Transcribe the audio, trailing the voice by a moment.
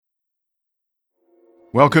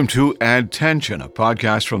Welcome to Adtention, a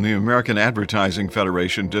podcast from the American Advertising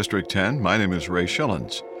Federation, District 10. My name is Ray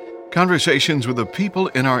Schillens. Conversations with the people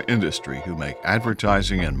in our industry who make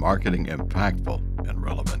advertising and marketing impactful and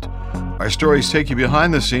relevant. Our stories take you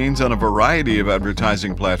behind the scenes on a variety of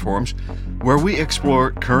advertising platforms where we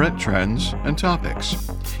explore current trends and topics.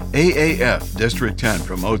 AAF District 10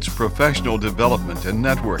 promotes professional development and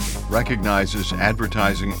networking, recognizes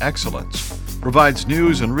advertising excellence, provides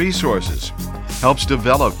news and resources, helps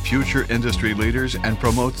develop future industry leaders, and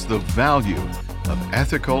promotes the value of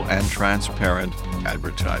ethical and transparent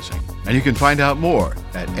advertising. And you can find out more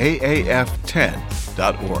at aaf10.org.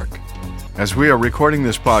 As we are recording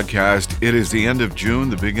this podcast, it is the end of June,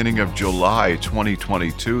 the beginning of July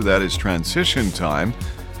 2022. That is transition time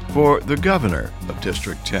for the governor of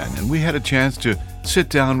District 10. And we had a chance to sit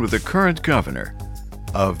down with the current governor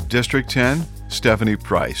of District 10, Stephanie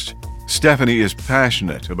Price. Stephanie is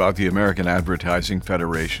passionate about the American Advertising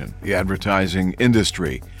Federation, the advertising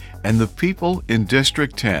industry, and the people in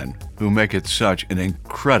District 10 who make it such an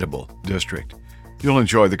incredible district. You'll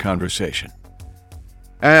enjoy the conversation.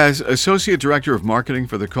 As Associate Director of Marketing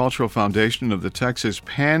for the Cultural Foundation of the Texas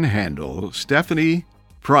Panhandle, Stephanie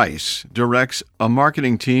Price directs a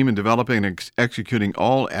marketing team in developing and executing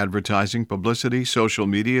all advertising, publicity, social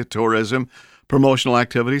media, tourism, promotional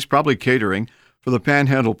activities, probably catering, for the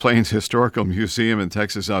Panhandle Plains Historical Museum and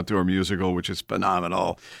Texas Outdoor Musical, which is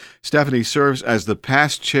phenomenal. Stephanie serves as the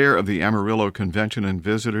past chair of the Amarillo Convention and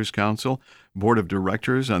Visitors Council, board of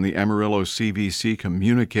directors on the Amarillo CVC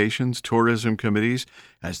Communications Tourism Committees,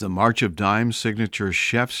 as the March of Dimes Signature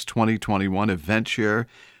Chefs 2021 event chair.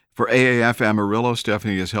 For AAF Amarillo,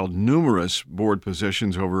 Stephanie has held numerous board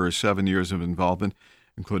positions over her 7 years of involvement,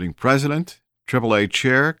 including president, AAA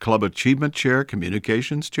chair, club achievement chair,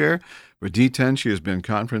 communications chair. For D10, she has been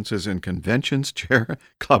conferences and conventions chair,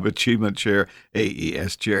 club achievement chair,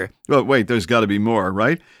 AES chair. Well, wait, there's got to be more,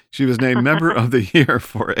 right? She was named member of the year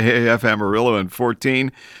for AAF Amarillo in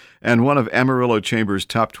 2014 and one of Amarillo Chamber's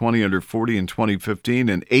top 20 under 40 in 2015.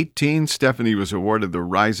 In 2018, Stephanie was awarded the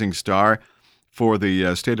Rising Star for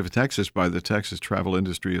the state of Texas by the Texas Travel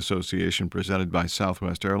Industry Association, presented by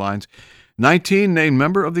Southwest Airlines. 19, named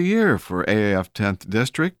Member of the Year for AAF 10th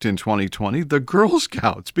District in 2020, the Girl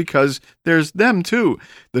Scouts, because there's them too.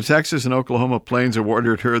 The Texas and Oklahoma Plains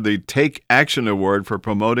awarded her the Take Action Award for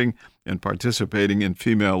promoting and participating in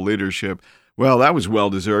female leadership. Well, that was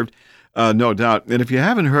well-deserved, no doubt. And if you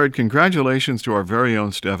haven't heard, congratulations to our very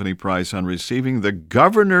own Stephanie Price on receiving the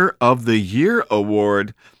Governor of the Year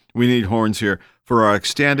Award. We need horns here for our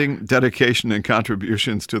outstanding dedication and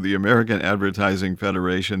contributions to the American Advertising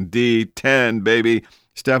Federation. D10, baby.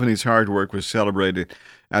 Stephanie's hard work was celebrated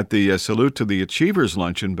at the Salute to the Achievers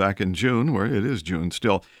Luncheon back in June, where it is June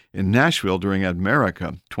still, in Nashville during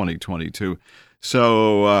Admerica 2022.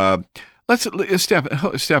 So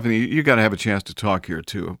Stephanie, you got to have a chance to talk here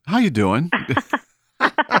too. How you doing?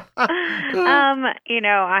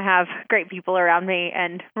 I have great people around me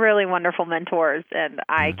and really wonderful mentors, and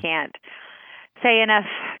I can't say enough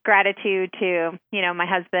gratitude to, my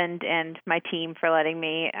husband and my team for letting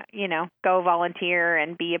me, go volunteer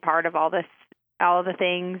and be a part of all of the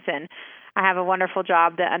things. And I have a wonderful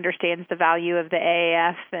job that understands the value of the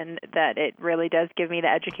AAF and that it really does give me the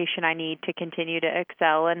education I need to continue to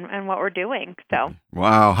excel in what we're doing. So,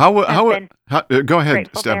 wow. Go ahead,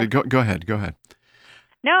 Stephanie. Go ahead.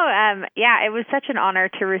 No, it was such an honor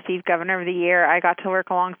to receive Governor of the Year. I got to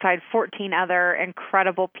work alongside 14 other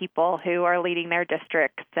incredible people who are leading their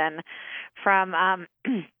districts, and from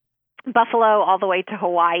Buffalo all the way to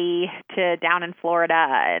Hawaii to down in Florida.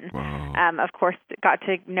 And, wow. of course, got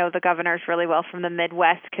to know the governors really well from the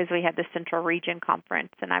Midwest because we had the Central Region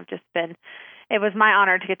Conference, and it was my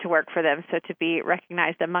honor to get to work for them. So to be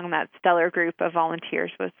recognized among that stellar group of volunteers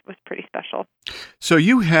was pretty special. So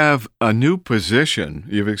you have a new position.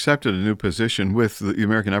 You've accepted a new position with the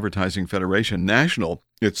American Advertising Federation National.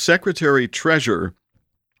 It's Secretary Treasurer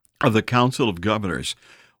of the Council of Governors.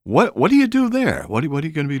 What do you do there? What are you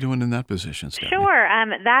going to be doing in that position, Stephanie? Sure.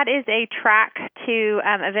 That is a track to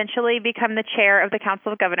eventually become the chair of the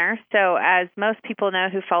Council of Governors. So as most people know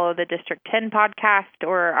who follow the District 10 podcast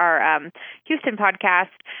or our Houston podcast,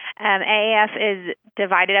 AAF is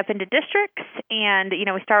divided up into districts. And,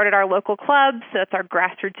 we started our local clubs. So that's our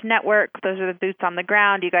grassroots network. Those are the boots on the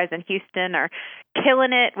ground. You guys in Houston are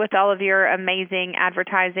killing it with all of your amazing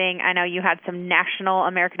advertising. I know you had some National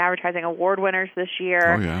American Advertising Award winners this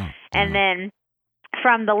year. Oh, yeah. And then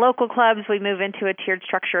from the local clubs, we move into a tiered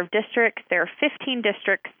structure of districts. There are 15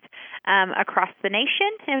 districts across the nation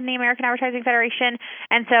in the American Advertising Federation.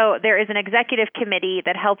 And so there is an executive committee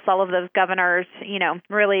that helps all of those governors,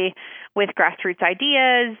 really with grassroots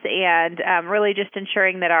ideas and really just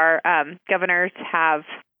ensuring that our governors have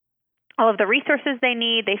all of the resources they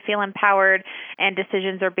need, they feel empowered, and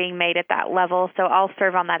decisions are being made at that level. So I'll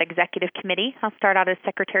serve on that executive committee. I'll start out as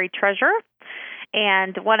secretary-treasurer.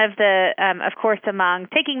 And one of the, of course, among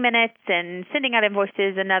taking minutes and sending out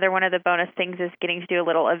invoices, another one of the bonus things is getting to do a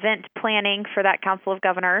little event planning for that Council of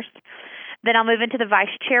Governors. Then I'll move into the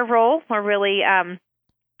vice chair role, or really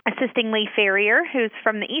assisting Lee Ferrier, who's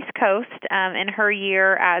from the East Coast, in her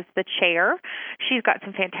year as the chair. She's got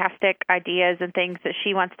some fantastic ideas and things that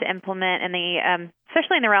she wants to implement in the,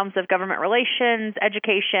 especially in the realms of government relations,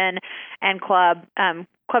 education, and club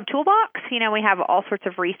toolbox. We have all sorts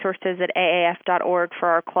of resources at aaf.org for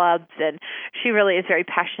our clubs, and she really is very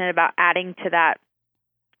passionate about adding to that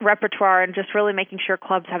repertoire and just really making sure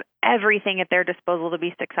clubs have everything at their disposal to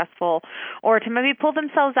be successful, or to maybe pull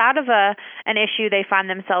themselves out of an issue they find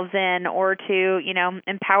themselves in, or to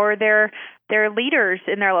empower their leaders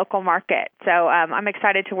in their local market. So I'm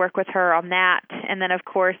excited to work with her on that. And then of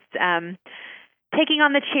course taking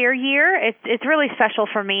on the chair year, it's really special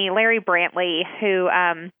for me. Larry Brantley, who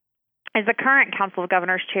is the current Council of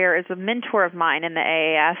Governors chair, is a mentor of mine in the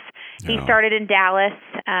AAF. He started in Dallas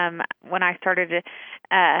when I started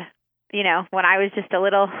when I was just a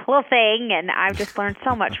little thing, and I've just learned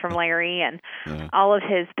so much from Larry and all of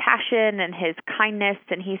his passion and his kindness,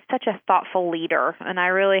 and he's such a thoughtful leader, and I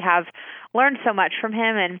really have learned so much from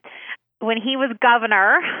him. And when he was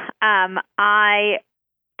governor, I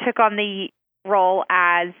took on the role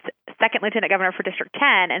as second lieutenant governor for District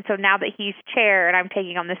 10. And so now that he's chair and I'm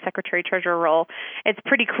taking on this secretary-treasurer role, it's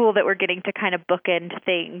pretty cool that we're getting to kind of bookend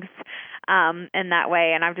things in that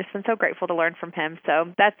way. And I've just been so grateful to learn from him.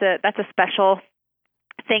 So that's a special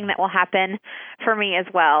thing that will happen for me as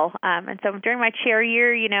well. And so during my chair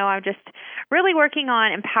year, I'm just really working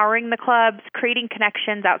on empowering the clubs, creating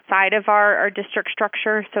connections outside of our district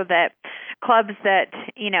structure so that clubs that,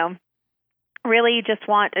 really just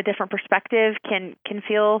want a different perspective can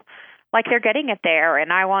feel like they're getting it there.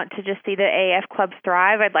 And I want to just see the AAF clubs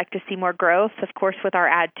thrive. I'd like to see more growth, of course, with our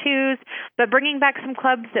Add 2s, but bringing back some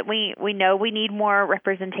clubs that we know we need more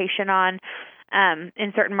representation on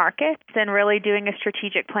in certain markets, and really doing a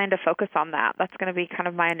strategic plan to focus on that. That's going to be kind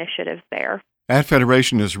of my initiatives there. Ad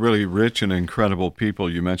Federation is really rich and incredible people.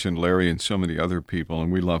 You mentioned Larry and so many other people, and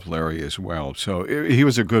we love Larry as well. So he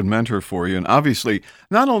was a good mentor for you, and obviously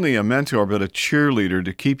not only a mentor, but a cheerleader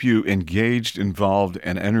to keep you engaged, involved,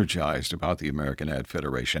 and energized about the American Ad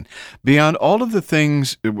Federation. Beyond all of the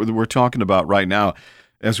things that we're talking about right now,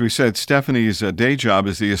 as we said, Stephanie's day job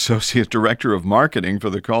is the Associate Director of Marketing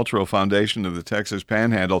for the Cultural Foundation of the Texas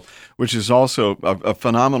Panhandle, which is also a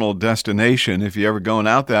phenomenal destination. If you're ever going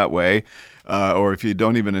out that way, or if you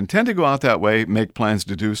don't even intend to go out that way, make plans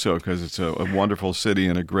to do so, because it's a wonderful city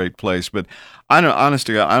and a great place. But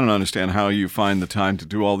honestly, I don't understand how you find the time to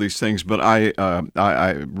do all these things, but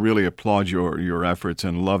I really applaud your efforts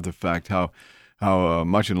and love the fact how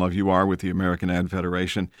much in love you are with the American Ad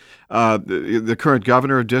Federation. The current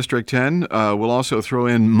governor of District 10 will also throw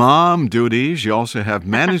in mom duties. You also have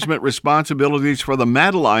management responsibilities for the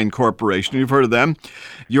Madeline Corporation. You've heard of them.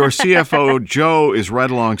 Your CFO, Joe, is right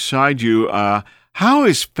alongside you. How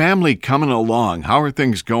is family coming along? How are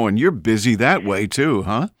things going? You're busy that way too,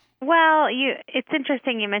 huh? Well, it's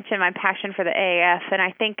interesting you mentioned my passion for the AAF, and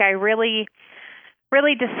I think I really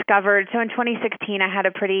discovered, so in 2016, I had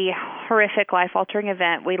a pretty horrific life-altering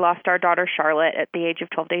event. We lost our daughter, Charlotte, at the age of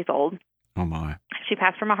 12 days old. Oh, my. She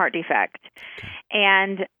passed from a heart defect. Okay.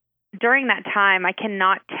 And during that time, I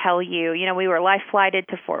cannot tell you, we were life-flighted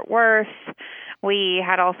to Fort Worth. We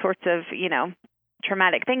had all sorts of,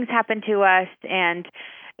 traumatic things happen to us. And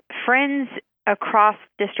friends across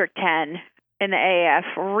District 10 in the AAF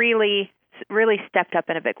really stepped up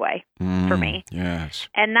in a big way for me. Yes.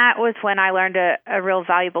 And that was when I learned a real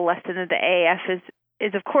valuable lesson that the AAF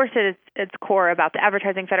is of course, at its core about the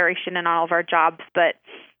Advertising Federation and all of our jobs, but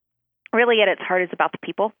really at its heart is about the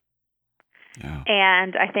people. Yeah.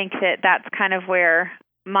 And I think that's kind of where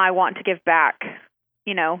my want to give back,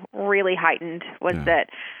 really heightened, was that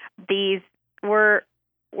these were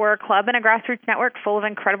a club and a grassroots network full of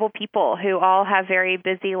incredible people who all have very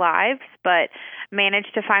busy lives, but manage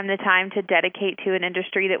to find the time to dedicate to an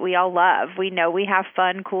industry that we all love. We know we have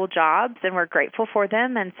fun, cool jobs, and we're grateful for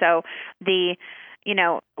them. And so the,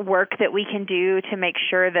 work that we can do to make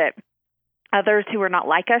sure that others who are not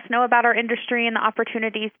like us know about our industry and the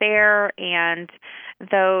opportunities there, and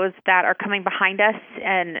those that are coming behind us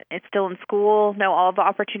and it's still in school know all the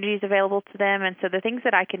opportunities available to them. And so the things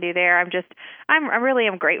that I can do there, I really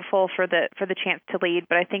am grateful for the chance to lead.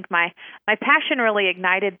 But I think my passion really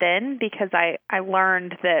ignited then because I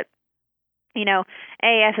learned that,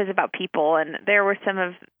 AAF is about people, and there were some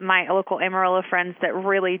of my local Amarillo friends that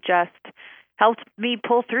really just helped me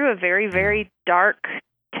pull through a very, very dark,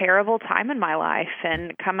 terrible time in my life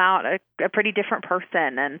and come out a pretty different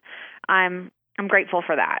person. And I'm grateful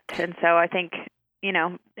for that. And so I think,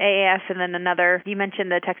 AAF and then another, you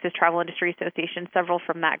mentioned the Texas Travel Industry Association, several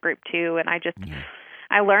from that group too. And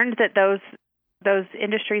I learned that those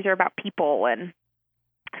industries are about people. And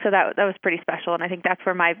so that was pretty special. And I think that's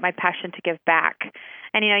where my passion to give back.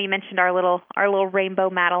 And, you mentioned our little rainbow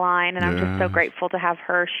Madeline, and I'm just so grateful to have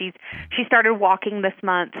her. She started walking this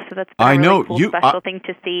month, so that's been a really cool, special thing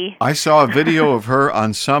to see. I saw a video of her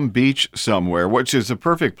on some beach somewhere, which is a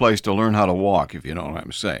perfect place to learn how to walk, if you know what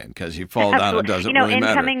I'm saying, because you fall down, it doesn't really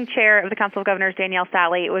matter. Incoming chair of the Council of Governors, Danielle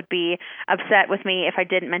Sally, would be upset with me if I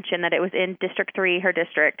didn't mention that it was in District 3, her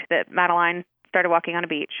district, that Madeline started walking on a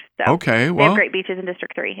beach. So okay, well, they have great beaches in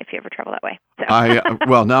District 3 if you ever travel that way. So.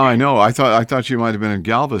 Well, now I know. I thought you might have been in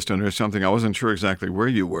Galveston or something. I wasn't sure exactly where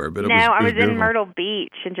you were, but I was in Myrtle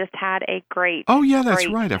Beach and just had a great. Oh yeah, that's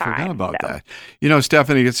right. I forgot about that.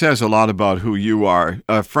 Stephanie, it says a lot about who you are.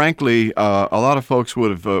 Frankly, a lot of folks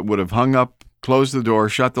would have hung up, closed the door,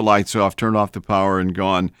 shut the lights off, turned off the power, and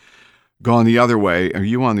gone the other way. And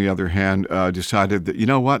you, on the other hand, decided that, you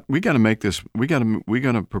know what, we got to make this, we got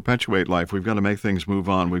to perpetuate life. We've got to make things move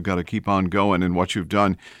on. We've got to keep on going. And what you've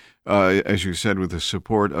done, as you said, with the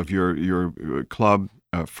support of your club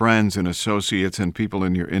friends and associates and people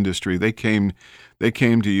in your industry, they came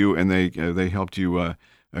to you and they helped you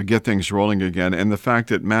get things rolling again. And the fact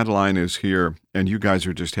that Madeline is here and you guys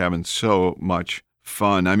are just having so much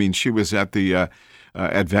fun. I mean, she was at the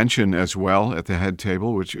Advention as well at the head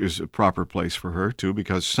table, which is a proper place for her too,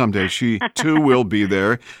 because someday she too will be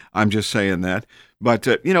there. I'm just saying that. But,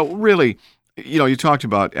 really, you talked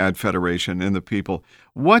about Ad Federation and the people.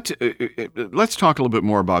 Let's talk a little bit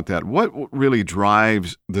more about that. What really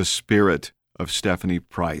drives the spirit of Stephanie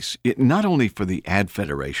Price, not only for the Ad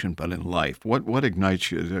Federation, but in life? What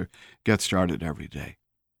ignites you to get started every day?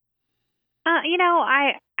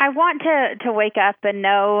 I want to wake up and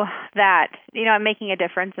know that, I'm making a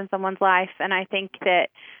difference in someone's life. And I think that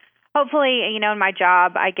hopefully, in my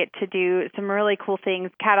job, I get to do some really cool things,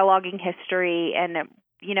 cataloging history. And,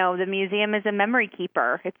 the museum is a memory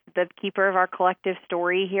keeper. It's the keeper of our collective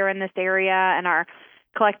story here in this area and our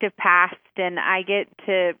collective past. And I get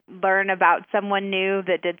to learn about someone new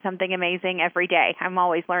that did something amazing every day. I'm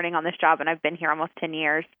always learning on this job, and I've been here almost 10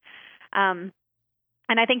 years.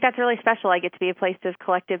 And I think that's really special. I get to be a place of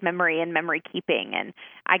collective memory and memory keeping, and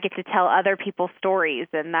I get to tell other people's stories.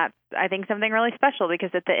 And that's, I think, something really special, because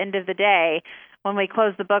at the end of the day, when we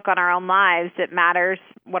close the book on our own lives, it matters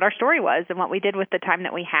what our story was and what we did with the time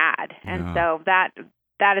that we had. And so that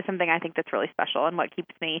is something I think that's really special, and what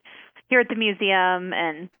keeps me here at the museum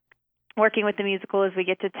and working with the musical is we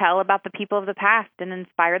get to tell about the people of the past and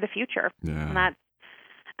inspire the future. Yeah. And that's,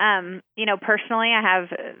 personally, I have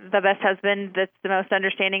the best husband that's the most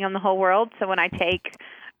understanding in the whole world. So when I take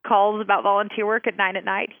calls about volunteer work at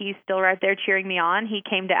night, he's still right there cheering me on. He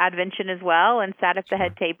came to Advention as well and sat at the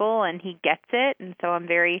head table, and he gets it. And so I'm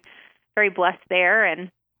very, very blessed there. And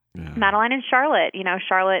Madeline and Charlotte,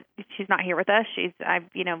 Charlotte, she's not here with us. I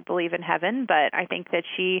believe in heaven, but I think that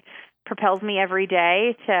she propels me every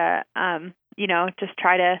day to, just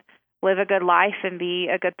try to live a good life and be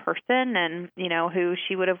a good person, and, who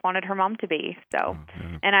she would have wanted her mom to be. So,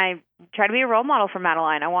 and I try to be a role model for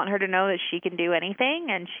Madeline. I want her to know that she can do anything,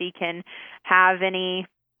 and she can have any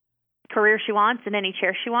career she wants and any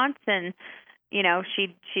chair she wants. And,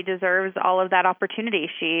 she deserves all of that opportunity.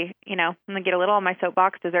 She, I'm going to get a little on my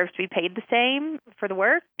soapbox, deserves to be paid the same for the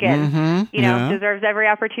work, and, deserves every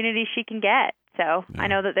opportunity she can get. So I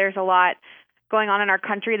know that there's a lot going on in our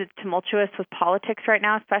country that's tumultuous with politics right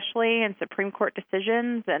now, especially, and Supreme Court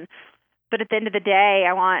decisions. But at the end of the day,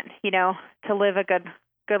 I want, to live a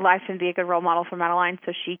good life and be a good role model for Madeline,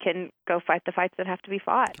 so she can go fight the fights that have to be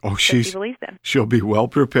fought. Oh, she believes in. She'll be well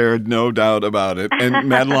prepared, no doubt about it. And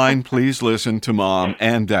Madeline, please listen to Mom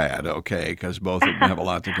and Dad, okay? Because both of them have a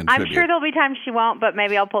lot to contribute. I'm sure there'll be times she won't, but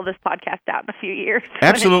maybe I'll pull this podcast out in a few years.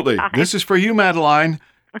 Absolutely. This is for you, Madeline.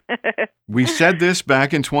 We said this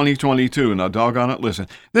back in 2022. Now, doggone it, listen.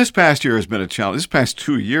 This past year has been a challenge. This past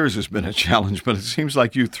 2 years has been a challenge, but it seems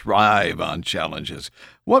like you thrive on challenges.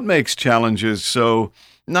 What makes challenges so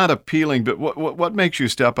not appealing, but what makes you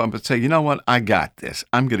step up and say, you know what, I got this.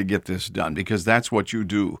 I'm going to get this done, because that's what you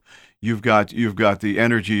do. You've got the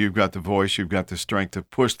energy, you've got the voice, you've got the strength to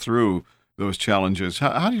push through those challenges.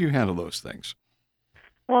 How do you handle those things?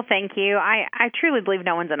 Well, thank you. I truly believe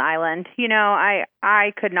no one's an island.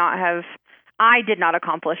 I did not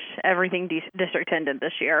accomplish everything District 10 did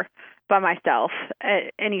this year by myself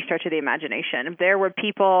at any stretch of the imagination. There were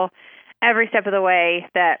people every step of the way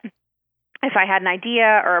that, if I had an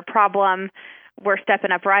idea or a problem, were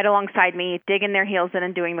stepping up right alongside me, digging their heels in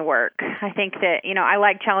and doing the work. I think that, I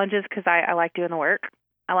like challenges because I like doing the work.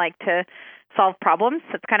 I like to solve problems.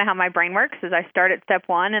 That's kind of how my brain works, is I start at step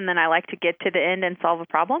one and then I like to get to the end and solve a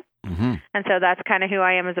problem. Mm-hmm. And so that's kind of who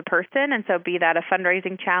I am as a person. And so be that a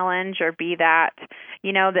fundraising challenge, or be that,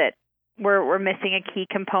 that we're missing a key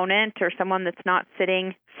component, or someone that's not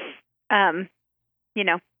sitting, where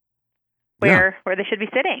they should be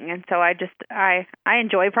sitting. And so I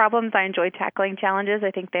enjoy problems. I enjoy tackling challenges.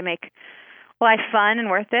 I think they make life fun and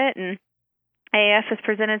worth it. And AAF has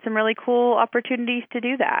presented some really cool opportunities to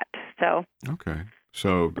do that. So okay.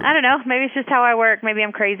 So I don't know. Maybe it's just how I work. Maybe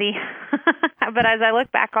I'm crazy. But as I look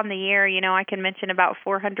back on the year, I can mention about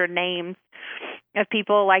 400 names of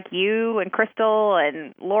people like you and Crystal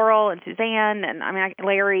and Laurel and Suzanne and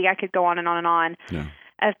Larry. I could go on and on and on. Yeah.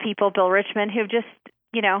 Of people, Bill Richmond, who've just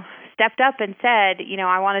stepped up and said,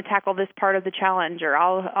 I want to tackle this part of the challenge, or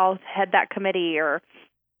I'll head that committee, or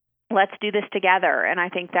let's do this together. And I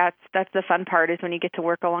think that's the fun part, is when you get to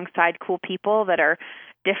work alongside cool people that are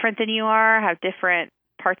different than you are, have different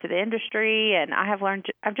parts of the industry. And I've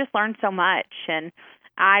just learned so much. And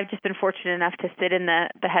I've just been fortunate enough to sit in the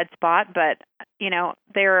head spot. But,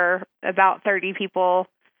 there are about 30 people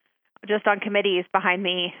just on committees behind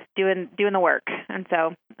me doing the work. And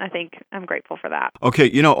so I think I'm grateful for that.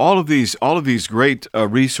 Okay. All of these great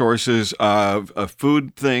resources of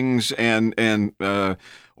food things and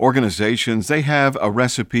organizations, they have a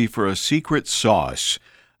recipe for a secret sauce.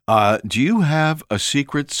 Do you have a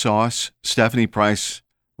secret sauce, Stephanie Price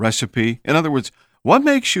recipe? In other words, what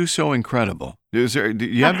makes you so incredible? Do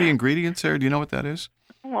you have the ingredients there? Do you know what that is?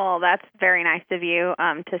 Well, that's very nice of you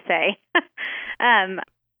to say.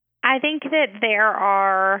 I think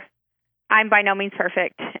that I'm by no means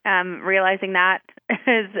perfect. Realizing that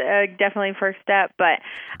is definitely first step, but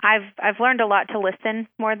I've learned a lot to listen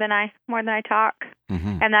more than I talk.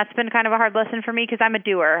 Mm-hmm. And that's been kind of a hard lesson for me, because I'm a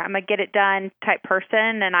doer. I'm a get it done type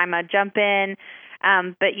person, and I'm a jump in.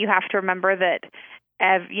 But you have to remember that,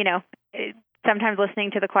 sometimes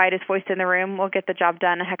listening to the quietest voice in the room will get the job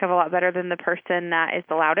done a heck of a lot better than the person that is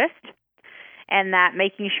the loudest. And that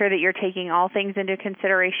making sure that you're taking all things into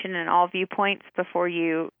consideration and all viewpoints before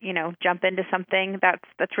you, jump into something.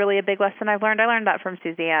 That's really a big lesson I've learned. I learned that from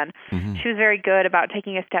Suzanne. Mm-hmm. She was very good about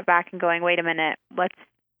taking a step back and going, wait a minute, let's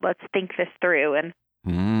think this through. And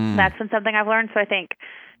that's been something I've learned. So I think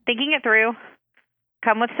thinking it through,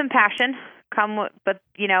 come with some passion, but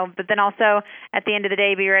then also at the end of the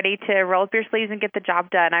day, be ready to roll up your sleeves and get the job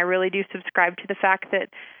done. I really do subscribe to the fact that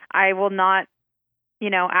I will not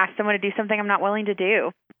ask someone to do something I'm not willing to do.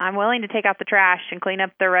 I'm willing to take out the trash and clean up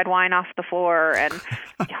the red wine off the floor and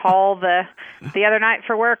haul the other night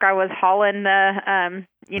for work. I was hauling the,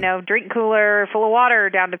 drink cooler full of water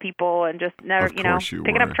down to people and just never, picking up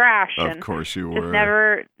trash. Of course you were. Just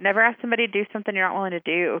never ask somebody to do something you're not willing to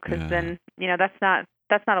do, because then, that's not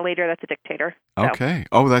a leader, that's a dictator. So. Okay.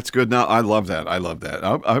 Oh, that's good. Now, I love that.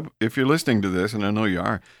 If you're listening to this, and I know you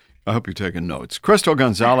are, I hope you're taking notes. Crystal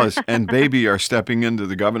Gonzalez and baby are stepping into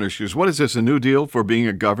the governor's shoes. What is this, a new deal for being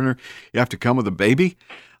a governor? You have to come with a baby?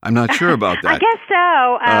 I'm not sure about that. I guess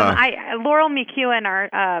so. Laurel McEwen,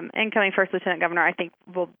 our incoming first lieutenant governor, I think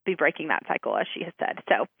will be breaking that cycle, as she has said.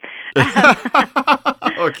 So,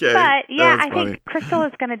 okay. But yeah, I think Crystal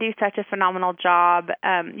is going to do such a phenomenal job.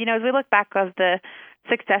 As we look back of the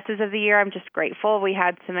successes of the year, I'm just grateful. We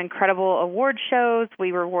had some incredible award shows.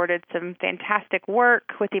 We rewarded some fantastic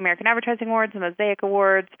work with the American Advertising Awards and Mosaic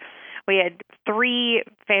Awards. We had 4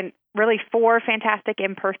 fantastic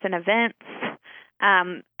in-person events,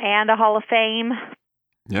 and a Hall of Fame.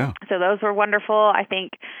 Yeah. So those were wonderful. I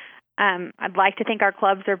think I'd like to think our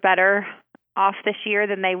clubs are better off this year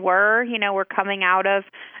than they were. We're coming out of,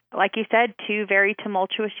 like you said, 2 very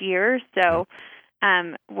tumultuous years. So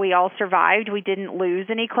we all survived. We didn't lose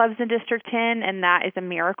any clubs in District 10, and that is a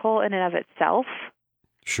miracle in and of itself.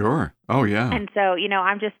 Sure. Oh, yeah. And so,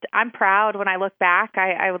 I'm proud when I look back.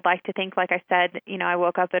 I would like to think, like I said, I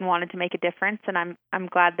woke up and wanted to make a difference, and I'm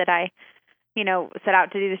glad that I, set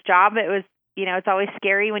out to do this job. It was, it's always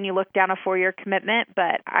scary when you look down a 4-year commitment,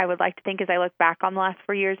 but I would like to think as I look back on the last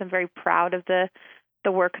 4 years, I'm very proud of the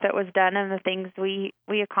the work that was done and the things we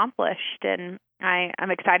accomplished. And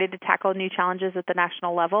I'm excited to tackle new challenges at the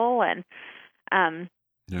national level, and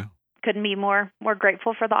couldn't be more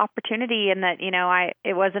grateful for the opportunity, and that,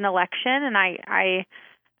 it was an election, and I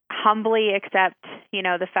humbly accept,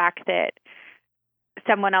 the fact that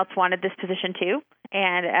someone else wanted this position too.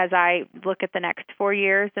 And as I look at the next 4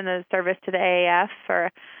 years in the service to the AAF,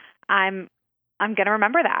 I'm going to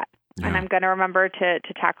remember that. Yeah. And I'm going to remember to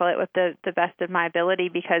tackle it with the best of my ability,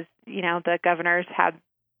 because, the governors have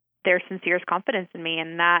their sincerest confidence in me,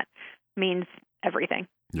 and that means everything.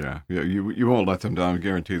 Yeah, you won't let them down, I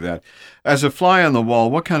guarantee that. As a fly on the wall,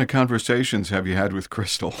 what kind of conversations have you had with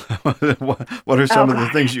Crystal? What are some of the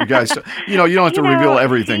things you guys, you don't have to reveal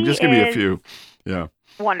everything. Just give me a few. Yeah.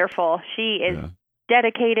 Wonderful. She is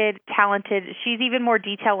dedicated, talented. She's even more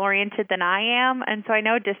detail-oriented than I am. And so I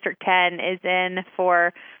know District 10 is in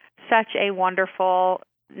for such a wonderful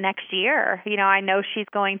next year. I know she's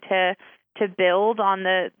going to build on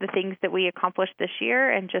the things that we accomplished this year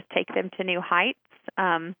and just take them to new heights.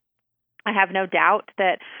 I have no doubt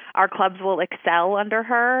that our clubs will excel under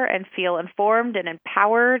her and feel informed and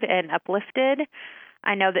empowered and uplifted.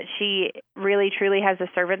 I know that she really, truly has a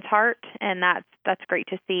servant's heart, and that's great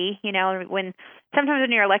to see. Sometimes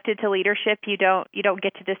when you're elected to leadership, you don't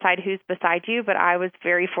get to decide who's beside you, but I was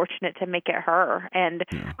very fortunate to make it her, and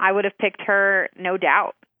I would have picked her, no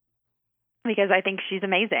doubt, because I think she's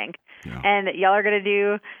amazing. Yeah. And y'all are going to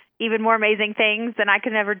do even more amazing things than I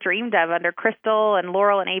could have ever dreamed of under Crystal and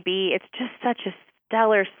Laurel and AB. It's just such a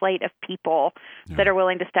stellar slate of people that are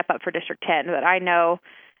willing to step up for District 10 that I know,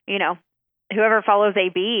 whoever follows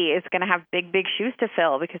AB is going to have big, big shoes to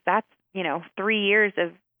fill, because that's, 3 years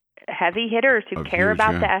of heavy hitters who care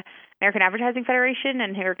about the American Advertising Federation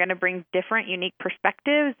and who are going to bring different, unique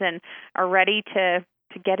perspectives and are ready to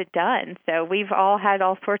get it done. So we've all had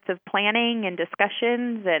all sorts of planning and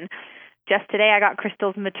discussions, and just today I got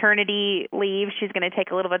Crystal's maternity leave. She's going to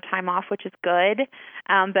take a little bit of time off, which is good.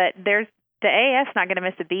 But the AAF's not going to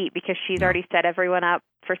miss a beat, because she's already set everyone up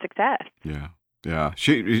for success. Yeah. Yeah,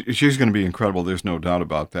 she's going to be incredible. There's no doubt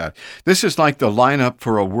about that. This is like the lineup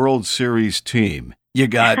for a World Series team. You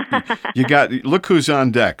got, look who's on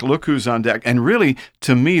deck. Look who's on deck. And really,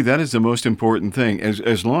 to me, that is the most important thing.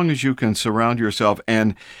 As long as you can surround yourself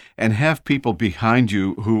and have people behind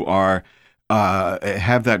you who are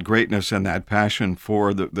have that greatness and that passion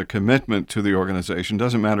for the commitment to the organization.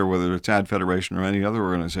 Doesn't matter whether it's Ad Federation or any other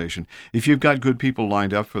organization. If you've got good people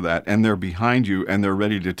lined up for that, and they're behind you, and they're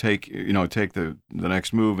ready to take the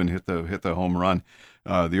next move and hit the home run,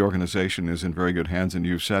 the organization is in very good hands, and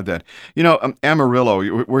you've said that.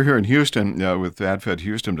 Amarillo, we're here in Houston with AdFed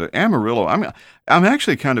Houston, but Amarillo, I'm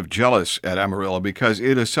actually kind of jealous at Amarillo, because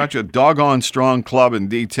it is such a doggone strong club in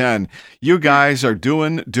D10. You guys are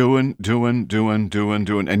doing,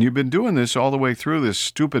 and you've been doing this all the way through this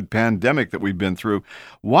stupid pandemic that we've been through.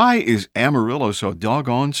 Why is Amarillo so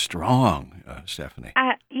doggone strong, Stephanie?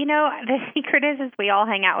 The secret is we all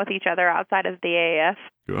hang out with each other outside of the AAF.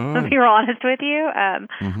 To be honest with you,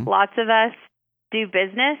 lots of us do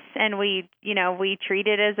business, and we treat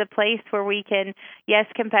it as a place where we can, yes,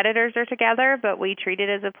 competitors are together, but we treat it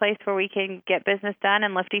as a place where we can get business done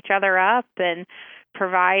and lift each other up and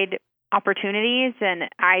provide opportunities. And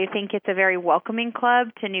I think it's a very welcoming club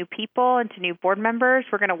to new people and to new board members.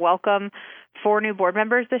 We're going to welcome 4 new board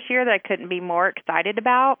members this year that I couldn't be more excited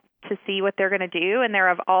about, to see what they're going to do. And they're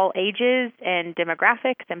of all ages and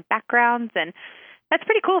demographics and backgrounds, and that's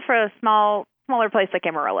pretty cool for a smaller place like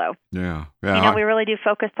Amarillo. Yeah. We really do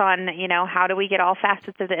focus on, how do we get all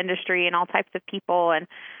facets of the industry and all types of people. And,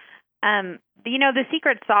 the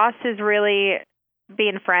secret sauce is really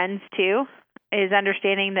being friends too, is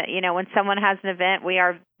understanding that, when someone has an event,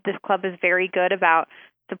 this club is very good about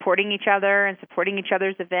supporting each other and supporting each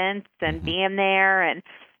other's events and being there. And,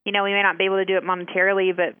 we may not be able to do it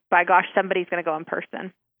monetarily, but by gosh, somebody's going to go in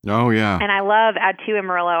person. Oh, yeah. And I love Ad2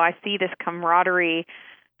 Amarillo. I see this camaraderie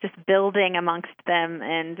just building amongst them,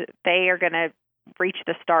 and they are going to reach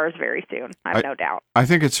the stars very soon. I have no doubt. I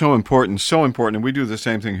think it's so important. And we do the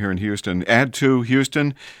same thing here in Houston. Ad2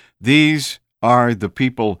 Houston, these are the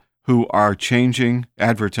people who are changing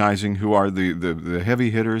advertising, who are the heavy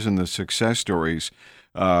hitters and the success stories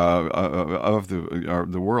of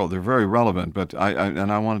the world. They're very relevant, but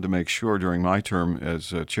I wanted to make sure during my term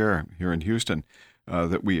as chair here in Houston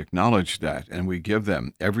that we acknowledge that, and we give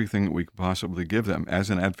them everything that we can possibly give them as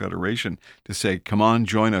an ad federation to say, come on,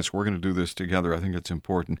 join us. We're going to do this together. I think it's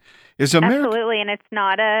important. Absolutely, and it's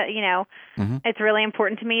not it's really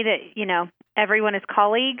important to me that, everyone is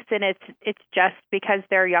colleagues, and it's just because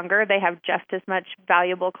they're younger, they have just as much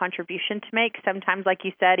valuable contribution to make. Sometimes, like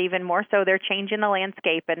you said, even more so, they're changing the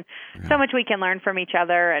landscape, and so much we can learn from each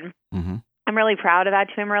other. And I'm really proud of Add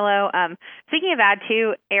to Amarillo. Speaking of Add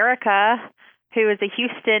to, Erica, who is a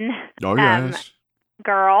Houston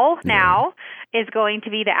girl now, is going to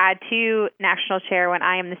be the Add to National Chair when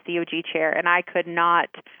I am the COG Chair, and I could not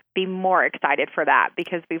be more excited for that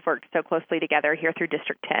because we've worked so closely together here through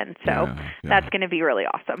District 10. So that's going to be really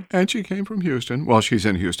awesome. And she came from Houston. Well, she's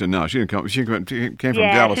in Houston now. She didn't come. She came from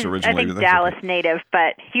Dallas originally. I think Dallas native,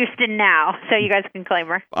 but Houston now. So you guys can claim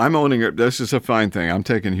her. I'm owning it. This is a fine thing. I'm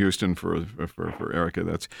taking Houston for Erica.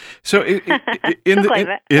 That's so.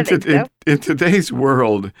 In today's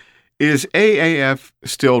world, is AAF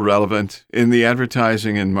still relevant in the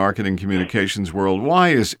advertising and marketing communications world? Why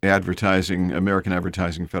is American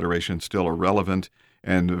Advertising Federation still a relevant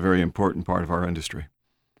and a very important part of our industry?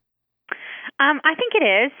 I think it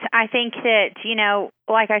is. I think that,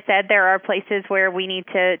 like I said, there are places where we need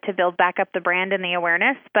to build back up the brand and the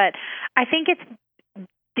awareness, but I think it's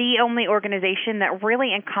the only organization that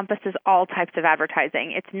really encompasses all types of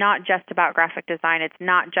advertising. It's not just about graphic design. It's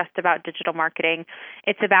not just about digital marketing.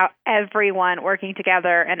 It's about everyone working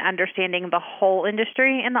together and understanding the whole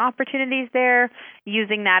industry and the opportunities there,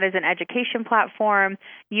 using that as an education platform,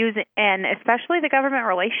 and especially the government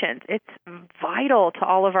relations. It's vital to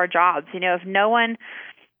all of our jobs. If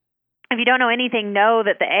you don't know anything, know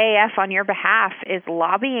that the AAF on your behalf is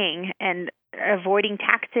lobbying and avoiding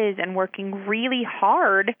taxes and working really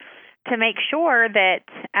hard to make sure that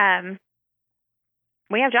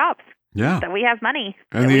we have jobs, that we have money,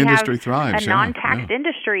 and the industry thrives. A non-taxed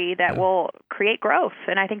industry that will create growth,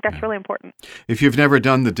 and I think that's really important. If you've never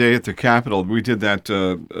done the Day at the Capitol, we did that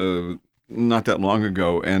not that long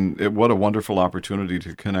ago, and what a wonderful opportunity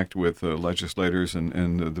to connect with legislators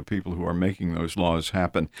and the people who are making those laws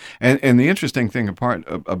happen. And the interesting thing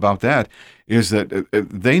about that is that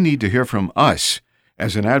they need to hear from us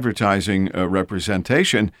as an advertising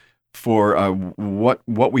representation for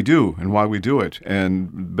what we do and why we do it,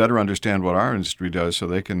 and better understand what our industry does, so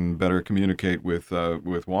they can better communicate with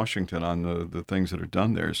Washington on the things that are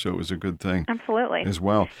done there. So it was a good thing, absolutely, as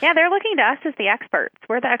well. Yeah, they're looking to us as the experts.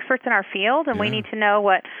 We're the experts in our field, and we need to know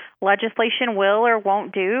what legislation will or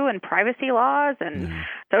won't do, and privacy laws, and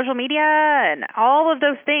social media, and all of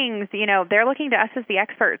those things. They're looking to us as the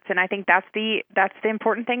experts, and I think that's the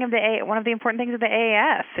important thing of one of the important things of the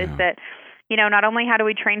AAF is that. Not only how do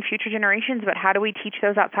we train future generations, but how do we teach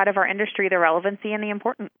those outside of our industry the relevancy and the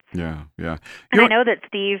importance? Yeah. And I know that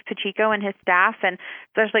Steve Pacheco and his staff, and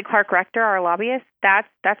especially Clark Rector, our lobbyist, that's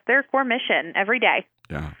their core mission every day.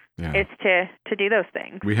 Yeah. Is to do those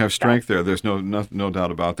things. We have strength there. There's no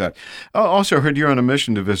doubt about that. I also heard you're on a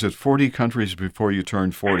mission to visit 40 countries before you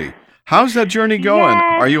turn 40. How's that journey going?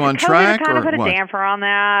 Yes, are you on track kind or of put what? A damper on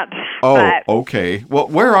that. Oh, okay. Well,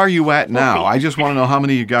 where are you at now? I just want to know how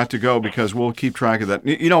many you got to go, because we'll keep track of that.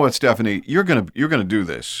 You know what, Stephanie? You're gonna do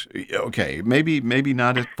this. Okay, maybe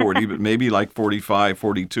not at 40, but maybe like 45,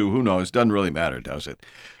 42. Who knows? Doesn't really matter, does it?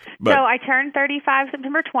 But, so I turned 35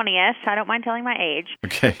 September 20th. I don't mind telling my age.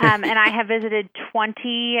 Okay. And I have visited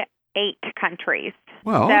 28 countries.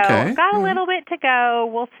 Well, so okay. Got a little bit to go.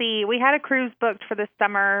 We'll see. We had a cruise booked for this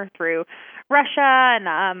summer through Russia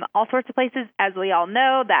and all sorts of places. As we all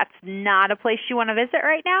know, that's not a place you want to visit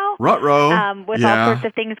right now. Ruh-roh. With all sorts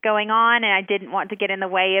of things going on, and I didn't want to get in the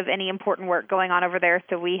way of any important work going on over there.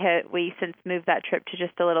 So we since moved that trip to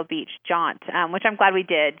just a little beach jaunt, which I'm glad we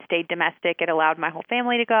did. Stayed domestic. It allowed my whole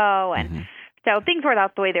family to go, and so things worked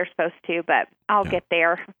out the way they're supposed to. But I'll get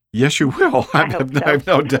there. Yes, you will. I have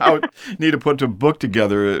no doubt. Need to put a book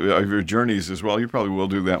together of your journeys as well. You probably will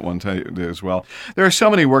do that one time as well. There are so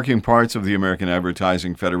many working parts of the American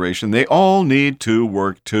Advertising Federation. They all need to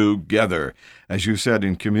work together. As you said,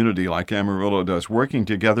 in community like Amarillo does, working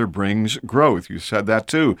together brings growth. You said that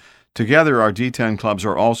too. Together, our D10 clubs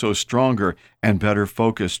are also stronger and better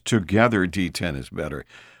focused. Together, D10 is better.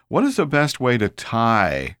 What is the best way to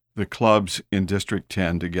tie the clubs in District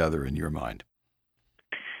 10 together in your mind?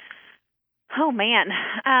 Oh, man.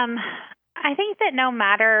 I think that no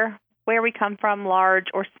matter where we come from, large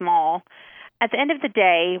or small, at the end of the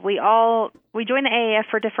day, we join the AAF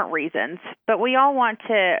for different reasons, but we all want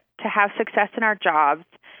to have success in our jobs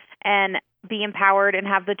and be empowered and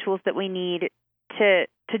have the tools that we need to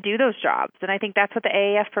do those jobs. And I think that's what the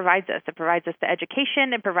AAF provides us. It provides us the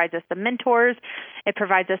education. It provides us the mentors. It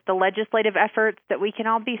provides us the legislative efforts that we can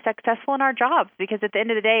all be successful in our jobs, because at the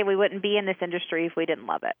end of the day, we wouldn't be in this industry if we didn't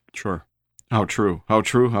love it. Sure. How true, how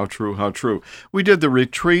true, how true, how true. We did the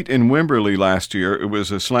retreat in Wimberley last year. It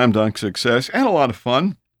was a slam dunk success and a lot of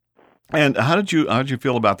fun. And how did you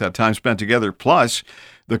feel about that time spent together? Plus,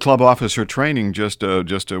 the club officer training just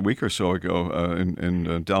a week or so ago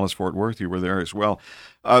in Dallas Fort Worth. You were there as well.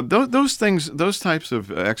 Those things, those types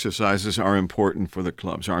of exercises are important for the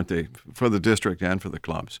clubs, aren't they? For the district and for the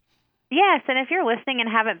clubs. Yes, and if you're listening and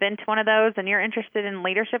haven't been to one of those and you're interested in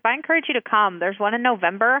leadership, I encourage you to come. There's one in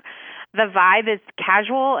November. The vibe is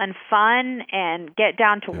casual and fun and get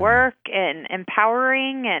down to work and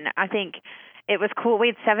empowering, and I think it was cool. We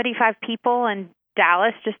had 75 people in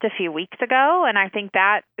Dallas just a few weeks ago, and I think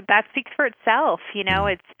that speaks for itself.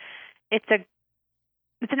 It's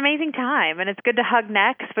an amazing time, and it's good to hug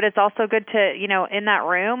necks, but it's also good to, in that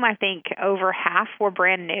room, I think over half were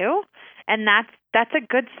brand new, and that's a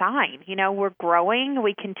good sign. We're growing,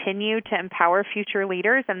 we continue to empower future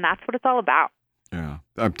leaders, and that's what it's all about. Yeah.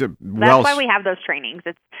 That's why we have those trainings.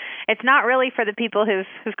 It's not really for the people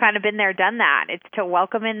who've kind of been there, done that. It's to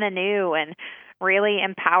welcome in the new and really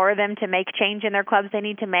empower them to make change in their clubs they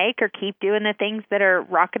need to make, or keep doing the things that are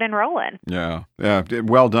rocking and rolling. Yeah.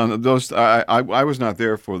 Well done. Those I was not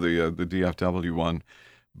there for the DFW one,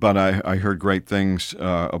 but I heard great things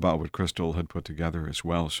about what Crystal had put together as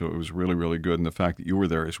well. So it was really, really good. And the fact that you were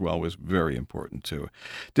there as well was very important too.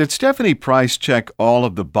 Did Stephanie Price check all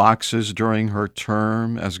of the boxes during her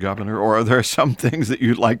term as governor, or are there some things that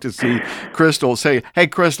you'd like to see Crystal say, "Hey,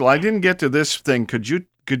 Crystal, I didn't get to this thing. Could you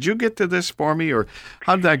get to this for me?" Or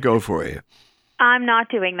how'd that go for you? I'm not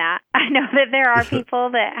doing that. I know that there are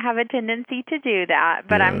people that have a tendency to do that,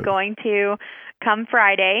 but I'm going to come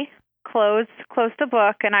Friday, close the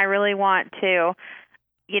book, and I really want to,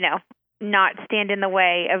 not stand in the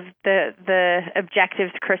way of the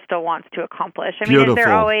objectives Crystal wants to accomplish. I mean,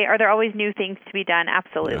 are there always new things to be done?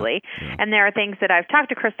 Absolutely. Yeah. And there are things that I've talked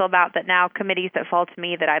to Crystal about that now committees that fall to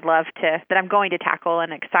me that that I'm going to tackle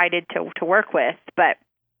and excited to work with. But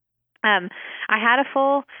I had a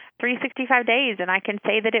full 365 days, and I can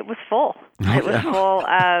say that it was full. It was full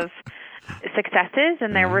of successes,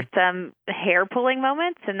 and there were some hair-pulling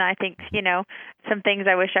moments, and I think, some things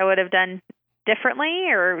I wish I would have done differently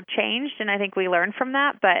or changed, and I think we learned from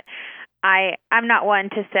that. But I'm not one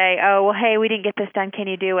to say, "Oh, well, hey, we didn't get this done. Can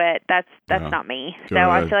you do it?" That's not me. So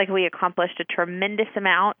I feel like we accomplished a tremendous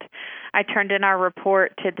amount. I turned in our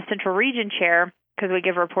report to the Central Region Chair, because we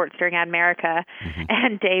give reports during Admerica,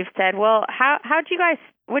 and Dave said, "Well, what do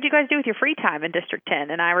you guys do with your free time in District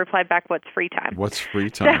 10?" And I replied back, "What's free time?" What's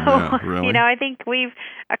free time? So, yeah, really? I think we've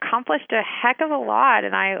accomplished a heck of a lot,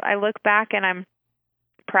 and I look back and I'm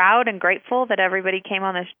proud and grateful that everybody came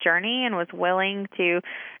on this journey and was willing to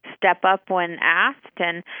step up when asked.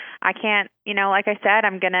 And I can't, like I said,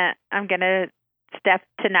 I'm gonna step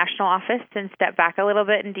to national office and step back a little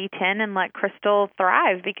bit in D10 and let Crystal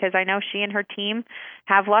thrive, because I know she and her team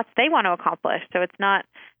have lots they want to accomplish. So it's not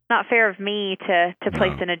fair of me to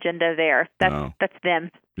place an agenda there. That's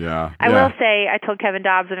them. Yeah. I will say, I told Kevin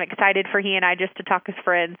Dobbs I'm excited for he and I just to talk as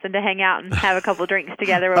friends and to hang out and have a couple drinks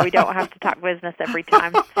together where we don't have to talk business every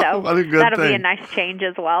time. So that'll be a nice change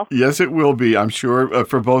as well. Yes, it will be. I'm sure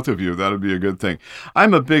for both of you, that'll be a good thing.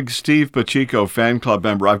 I'm a big Steve Pacheco fan club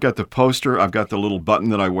member. I've got the poster, I've got the little button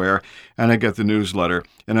that I wear, and I get the newsletter.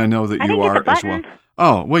 And I know that you are as well.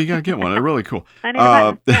 Oh, well, you got to get one. They're really cool. I need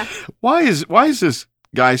a button. Yeah. Why is this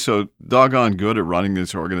guy so doggone good at running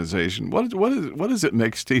this organization? What does it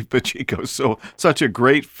make Steve Pacheco such a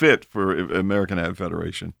great fit for American Ad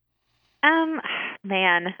Federation?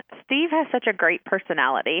 Man, Steve has such a great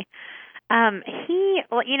personality.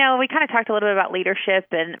 We kind of talked a little bit about leadership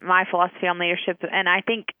and my philosophy on leadership, and I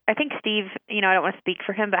think Steve, I don't want to speak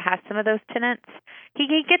for him, but has some of those tenets. He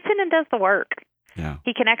gets in and does the work. Yeah.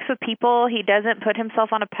 He connects with people. He doesn't put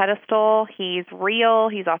himself on a pedestal. He's real.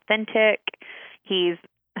 He's authentic. He's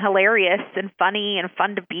hilarious and funny and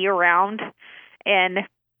fun to be around. And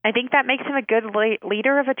I think that makes him a good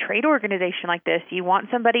leader of a trade organization like this. You want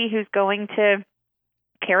somebody who's going to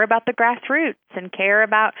care about the grassroots and care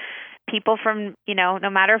about people from, no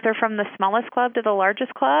matter if they're from the smallest club to the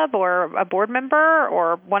largest club, or a board member,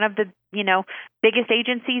 or one of the, biggest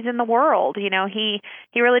agencies in the world. He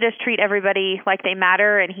really does treat everybody like they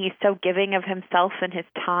matter, and he's so giving of himself and his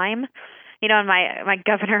time. In my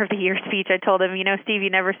Governor of the Year speech, I told him, Steve, you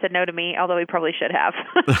never said no to me, although he probably should have.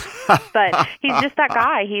 But he's just that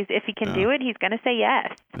guy. If he can do it, he's going to say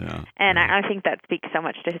yes. Yeah. And I think that speaks so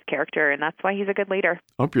much to his character, and that's why he's a good leader.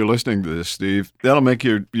 Hope you're listening to this, Steve. That'll make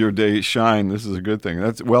your day shine. This is a good thing.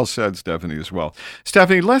 That's well said, Stephanie, as well.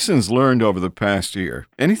 Stephanie, lessons learned over the past year.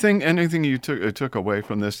 Anything you took away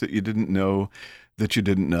from this that you didn't know,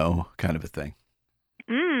 kind of a thing?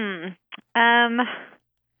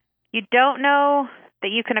 You don't know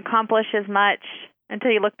that you can accomplish as much until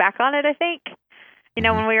you look back on it, I think. You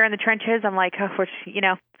know, when we were in the trenches, I'm like, are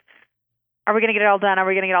we going to get it all done? Are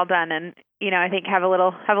we going to get it all done? And, I think have a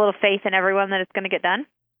little faith in everyone that it's going to get done.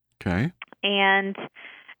 Okay. And,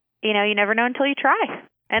 you never know until you try.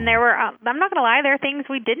 And there were, I'm not going to lie, there are things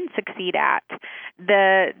we didn't succeed at.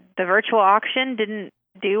 The virtual auction didn't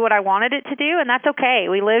do what I wanted it to do, and that's okay.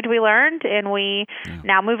 We lived, we learned, and we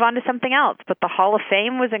now move on to something else. But the Hall of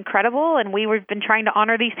Fame was incredible, and we've been trying to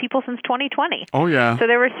honor these people since 2020. Oh, yeah. So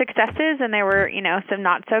there were successes, and there were, some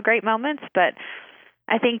not so great moments. But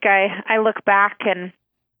I think I look back and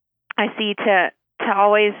I see to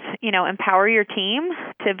always, empower your team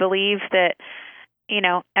to believe that,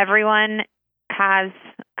 everyone has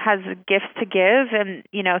gifts to give and,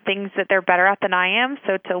 things that they're better at than I am.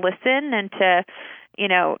 So to listen and to,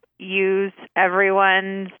 use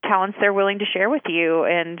everyone's talents they're willing to share with you.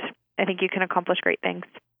 And I think you can accomplish great things.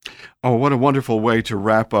 Oh, what a wonderful way to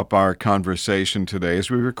wrap up our conversation today. As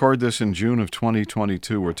we record this in June of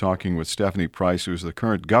 2022, we're talking with Stephanie Price, who's the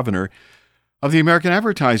current governor of the American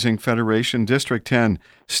Advertising Federation, District 10.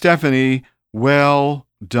 Stephanie, well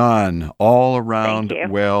done. All around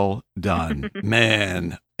well done.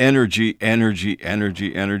 Man, energy,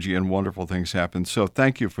 and wonderful things happen. So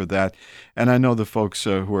thank you for that. And I know the folks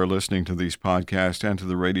who are listening to these podcasts and to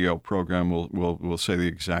the radio program will say the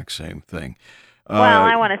exact same thing. Well,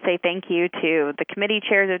 I want to say thank you to the committee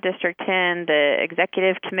chairs of District 10, the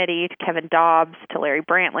executive committee, to Kevin Dobbs, to Larry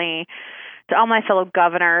Brantley, to all my fellow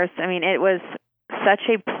governors. I mean, it was such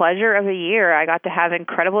a pleasure of a year. I got to have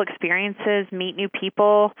incredible experiences, meet new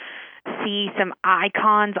people, see some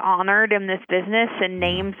icons honored in this business and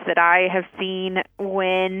names that I have seen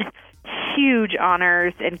win huge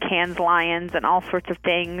honors in Cannes Lions and all sorts of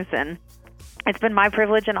things. And it's been my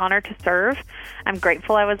privilege and honor to serve. I'm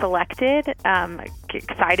grateful I was elected,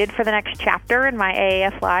 excited for the next chapter in my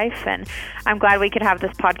AAF life, and I'm glad we could have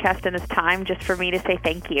this podcast in this time just for me to say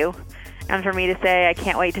thank you. And for me to say I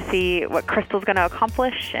can't wait to see what Crystal's going to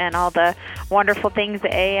accomplish and all the wonderful things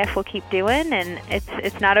that AAF will keep doing. And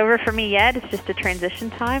it's not over for me yet. It's just a transition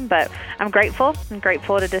time. But I'm grateful. I'm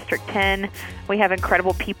grateful to District 10. We have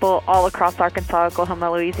incredible people all across Arkansas,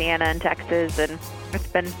 Oklahoma, Louisiana, and Texas. And it's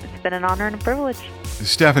been an honor and a privilege.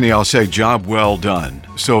 Stephanie, I'll say job well done.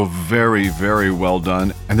 So very, very well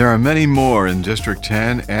done. And there are many more in District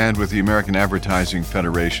 10 and with the American Advertising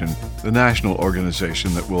Federation, the national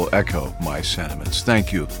organization that will echo my sentiments.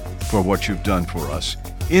 Thank you for what you've done for us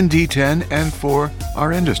in D10 and for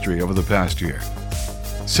our industry over the past year.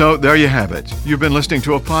 So there you have it. You've been listening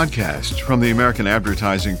to a podcast from the American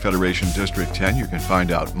Advertising Federation District 10. You can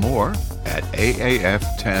find out more at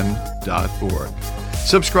aaf10.org.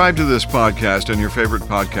 Subscribe to this podcast on your favorite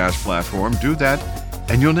podcast platform. Do that,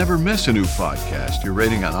 and you'll never miss a new podcast. Your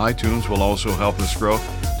rating on iTunes will also help us grow.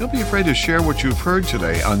 Don't be afraid to share what you've heard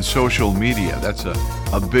today on social media. That's a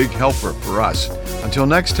big helper for us. Until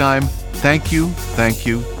next time, thank you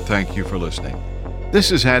for listening.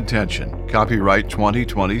 This is Add Tension, copyright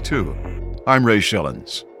 2022. I'm Ray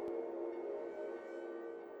Schillens.